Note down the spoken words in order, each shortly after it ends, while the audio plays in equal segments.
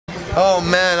Oh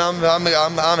man,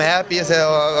 I'm happy as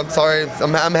hell. I'm sorry.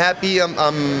 I'm happy.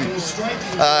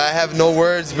 I have no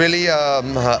words really.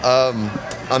 I'm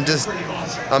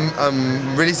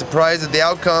really surprised at the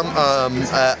outcome.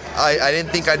 I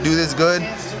didn't think I'd do this good,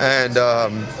 and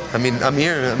I mean I'm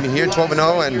here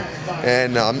 12-0,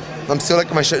 and I'm still,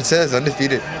 like my shirt says,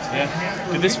 undefeated. Yeah.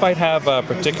 Did this fight have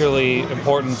particularly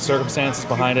important circumstances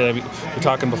behind it? I mean, you're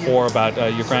talking before about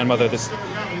your grandmother.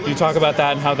 Can you talk about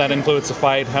that and how that influenced the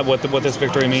fight? What this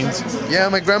victory means? Yeah,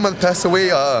 my grandmother passed away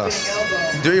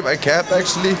during my camp,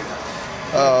 actually.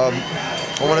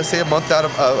 I want to say a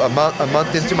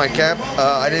month into my camp.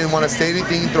 I didn't want to say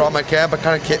anything throughout my camp. I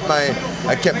kind of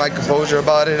kept my composure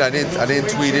about it. I didn't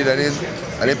tweet it. I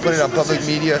didn't put it on public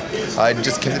media. I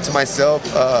just kept it to myself.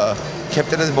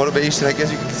 Kept it as motivation, I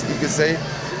guess you could say.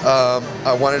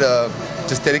 I wanted to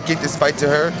just dedicate this fight to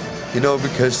her,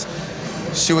 because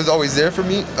she was always there for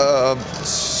me.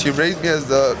 She raised me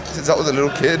since I was a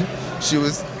little kid. She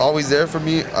was always there for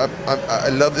me. I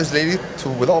love this lady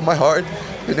with all my heart,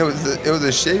 and it was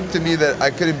a shame to me that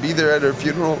I couldn't be there at her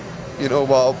funeral.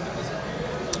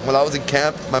 While I was in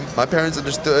camp, my parents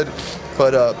understood,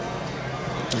 but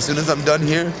as soon as I'm done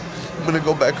here, I'm gonna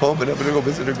go back home and I'm gonna go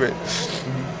visit her grave.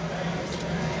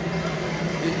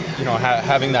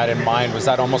 Having that in mind, was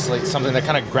that almost like something that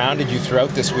kind of grounded you throughout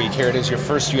this week? Here it is, your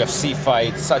first UFC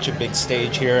fight, such a big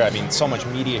stage here. I mean, so much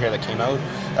media here that came out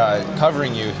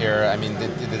covering you here. I mean,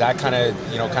 did that kind of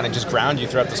just ground you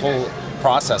throughout this whole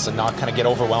process and not kind of get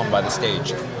overwhelmed by the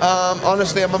stage?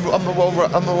 Honestly, I'm a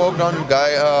well-grounded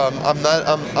guy. I'm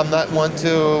not one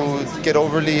to get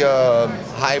overly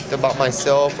hyped about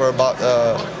myself or about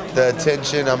the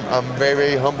attention. I'm very,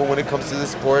 very humble when it comes to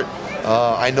this sport.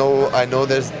 I know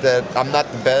that I'm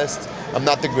not the best, I'm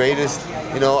not the greatest.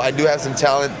 I do have some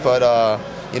talent, but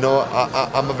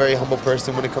I'm a very humble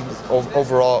person when it comes to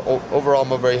overall. Overall,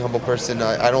 I'm a very humble person.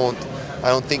 I don't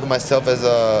think of myself as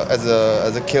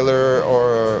a killer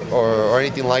or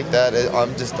anything like that.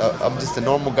 I'm just a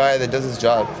normal guy that does his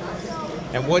job.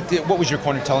 And what was your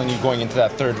corner telling you going into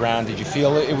that third round? Did you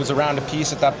feel it was a round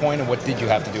apiece at that point, and what did you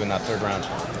have to do in that third round?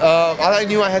 All I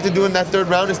knew I had to do in that third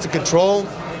round is to control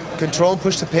and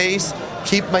push the pace,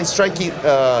 keep my striking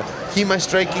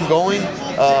going.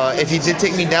 If he did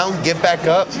take me down, get back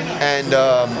up and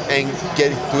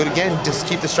do it again. Just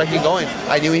keep the striking going.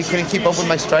 I knew he couldn't keep up with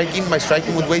my striking. My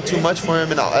striking was way too much for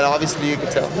him, and obviously you could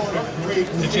tell.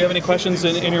 Did you have any questions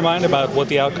in your mind about what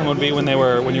the outcome would be when you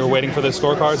were waiting for the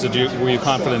scorecards? Were you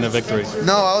confident in victory?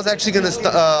 No, I was actually gonna.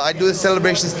 I do the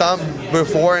celebration stomp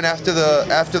before and after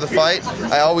the fight.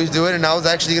 I always do it, and I was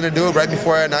actually gonna do it right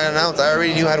before I announced. I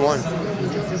already knew I had won.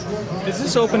 Is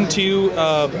this open to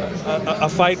a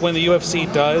fight when the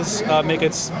UFC does make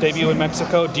its debut in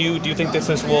Mexico? Do you think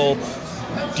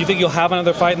do you think you'll have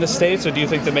another fight in the States, or do you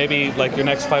think that maybe like your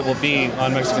next fight will be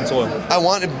on Mexican soil? I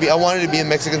wanted to be in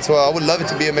Mexican soil. I would love it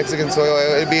to be in Mexican soil.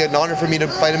 It'd be an honor for me to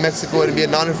fight in Mexico. It'd be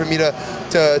an honor for me to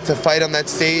fight on that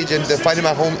stage and to fight in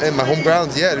my home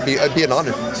grounds. Yeah, it'd be an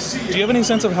honor. Do you have any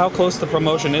sense of how close the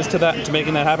promotion is to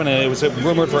making that happen? It was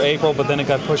rumored for April, but then it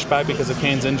got pushed back because of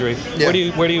Kane's injury.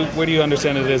 Yeah. Where do you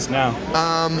understand it is now?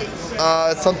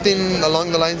 Something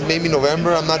along the lines, maybe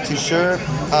November. I'm not too sure.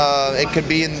 It could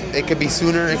be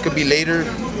sooner. It could be later.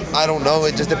 I don't know.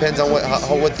 It just depends on what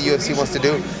the UFC wants to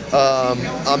do.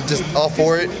 I'm just all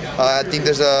for it. I think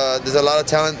there's a lot of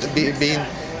talent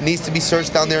needs to be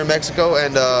searched down there in Mexico,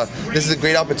 and this is a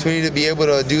great opportunity to be able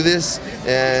to do this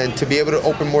and to be able to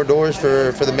open more doors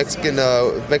for the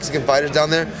Mexican fighters down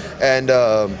there. And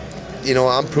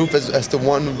I'm proof as to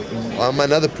one. I'm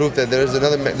another proof that there's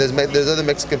other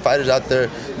Mexican fighters out there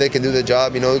that can do the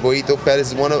job. Goito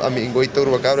Perez is one of. Goito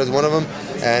Rubalcaba is one of them,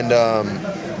 and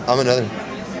I'm another.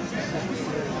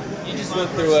 You just went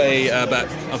through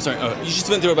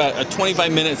about a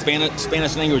 25-minute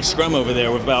Spanish language scrum over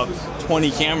there with about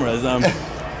 20 cameras.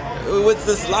 What's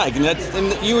this like?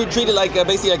 And you were treated like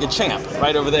basically like a champ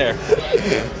right over there.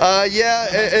 Yeah,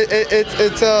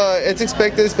 it's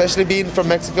expected, especially being from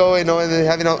Mexico, and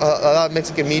having a lot of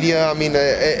Mexican media. I mean,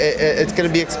 it's going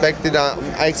to be expected.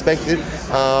 I expect it,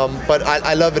 but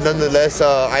I love it nonetheless.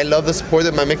 I love the support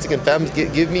that my Mexican fans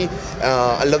give me.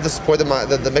 I love the support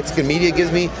that the Mexican media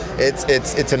gives me.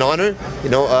 It's an honor.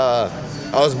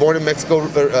 I was born in Mexico,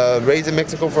 raised in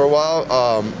Mexico for a while.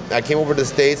 I came over to the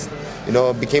States.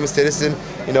 Became a citizen.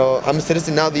 I'm a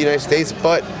citizen now of the United States,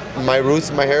 but my roots,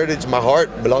 my heritage, my heart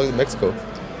belongs to Mexico.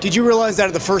 Did you realize that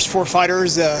of the first 4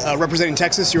 fighters representing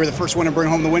Texas, you were the first one to bring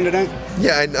home the win today?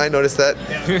 Yeah, I noticed that.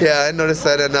 Yeah, I noticed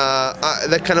that, and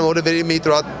that kind of motivated me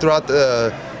throughout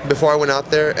before I went out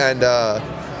there. And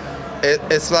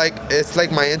it's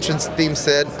like my entrance theme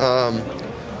said.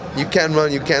 You can't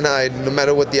run, you can't hide. No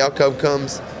matter what the outcome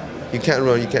comes, you can't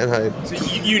run, you can't hide. So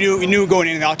you knew going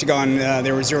into the octagon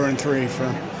they were 0-3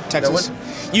 for Texas.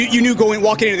 You knew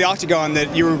walking into the octagon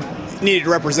that you needed to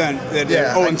represent that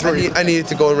 0-3. I needed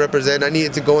to go and represent. I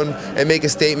needed to go and make a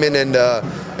statement, and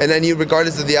I knew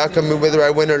regardless of the outcome, whether I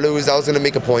win or lose, I was going to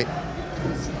make a point.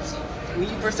 When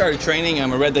you first started training,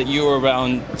 I read that you were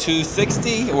around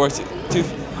 260 or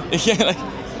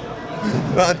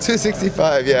Around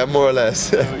 265, yeah, more or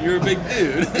less. You're a big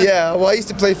dude. Yeah, well, I used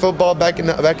to play football back in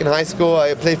high school.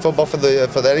 I played football for the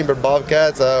Edinburgh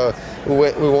Bobcats. We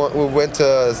went to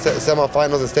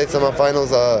semifinals and state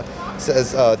semifinals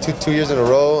 2 years in a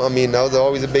row. I mean, I was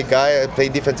always a big guy. I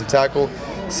played defensive tackle,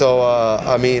 so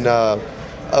I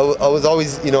was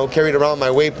always carried around my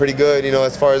weight pretty good,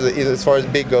 as far as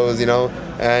big goes,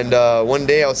 And one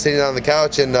day I was sitting on the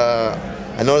couch and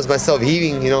I noticed myself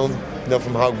heaving,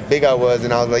 from how big I was,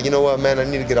 and I was like, you know what, man, I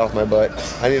need to get off my butt.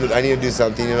 I need to do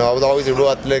something. I was always a real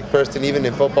athletic person, even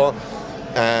in football.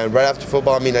 And right after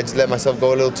football, I just let myself go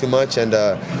a little too much. And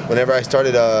whenever I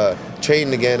started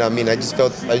training again, I just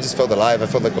felt alive. I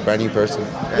felt like a brand new person.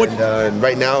 And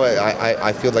right now,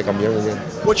 I feel like I'm young again.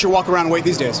 What's your walk around weight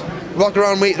these days? Walk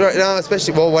around weight right now,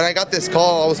 especially when I got this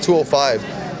call, I was 205.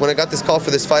 When I got this call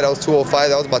for this fight, I was 205.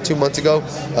 That was about 2 months ago.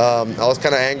 I was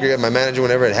kind of angry at my manager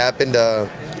whenever it happened.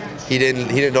 He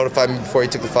didn't notify me before he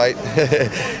took the fight,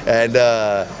 and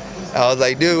I was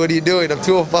like, dude, what are you doing? I'm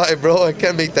 205, bro. I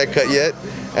can't make that cut yet.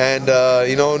 And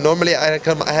normally I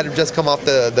had just come off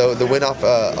the win off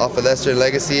of Leicester and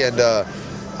Legacy, and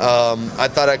I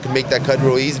thought I could make that cut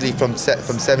real easily from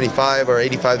 75 or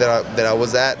 85 that I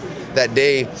was at that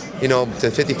day.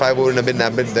 To 55 wouldn't have been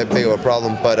that big of a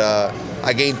problem, but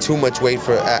I gained too much weight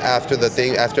after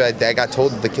I got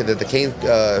told that the cane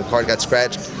card got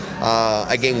scratched.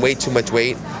 I gained way too much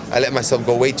weight. I let myself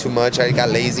go way too much. I got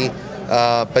lazy,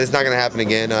 but it's not gonna happen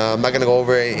again. I'm not gonna go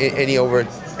over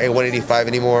 185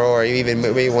 anymore, or even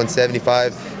maybe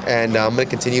 175. And I'm gonna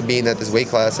continue being at this weight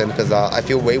class, and because I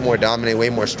feel way more dominant, way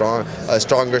more stronger,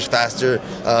 faster,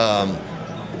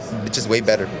 just way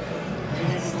better.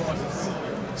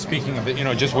 Speaking of it,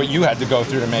 just what you had to go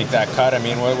through to make that cut,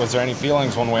 was there any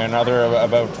feelings one way or another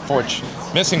about Forge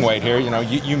missing weight here?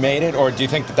 You made it, or do you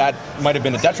think that might have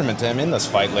been a detriment to him in this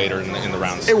fight later in the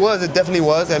rounds? It definitely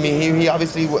was. He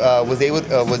obviously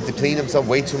was depleting himself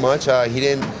way too much. He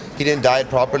didn't diet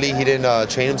properly. He didn't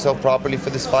train himself properly for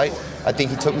this fight. I think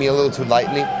he took me a little too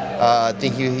lightly. I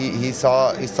think he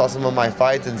saw some of my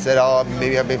fights and said, oh,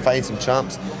 maybe I've been fighting some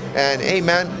chumps. And hey,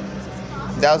 man,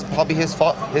 that was probably his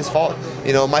fault.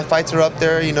 My fights are up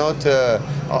there, up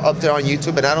there on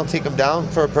YouTube, and I don't take them down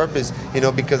for a purpose,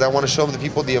 because I want to show the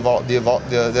people the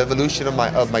evolution of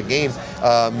my game.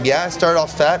 Yeah, I started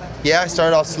off fat. Yeah, I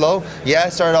started off slow. Yeah, I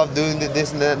started off doing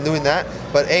this and that, doing that.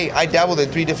 But hey, I dabbled in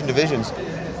 3 different divisions,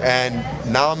 and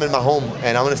now I'm in my home,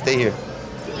 and I'm gonna stay here.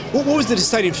 What was the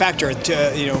deciding factor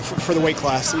for the weight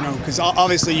class? Because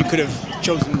obviously you could have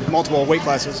chosen multiple weight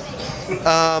classes.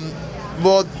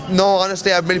 Well, no,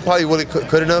 honestly, I really probably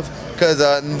couldn't have, because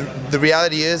the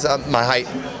reality is my height.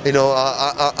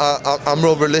 I'm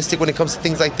real realistic when it comes to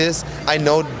things like this. I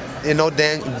know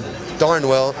darn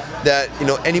well that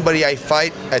anybody I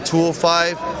fight at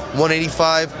 205,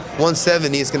 185,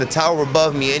 170 is going to tower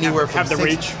above me anywhere from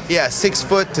 6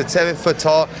 foot to 7 foot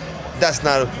tall. That's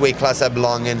not a weight class I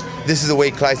belong in. This is a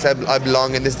weight class I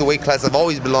belong in. This is the weight class I've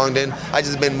always belonged in. I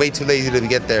just been way too lazy to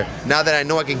get there. Now that I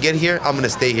know I can get here, I'm going to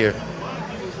stay here.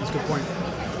 That's a good point.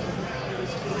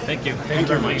 Thank you. Thank you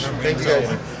very much. Thank you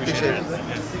guys. Appreciate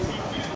it.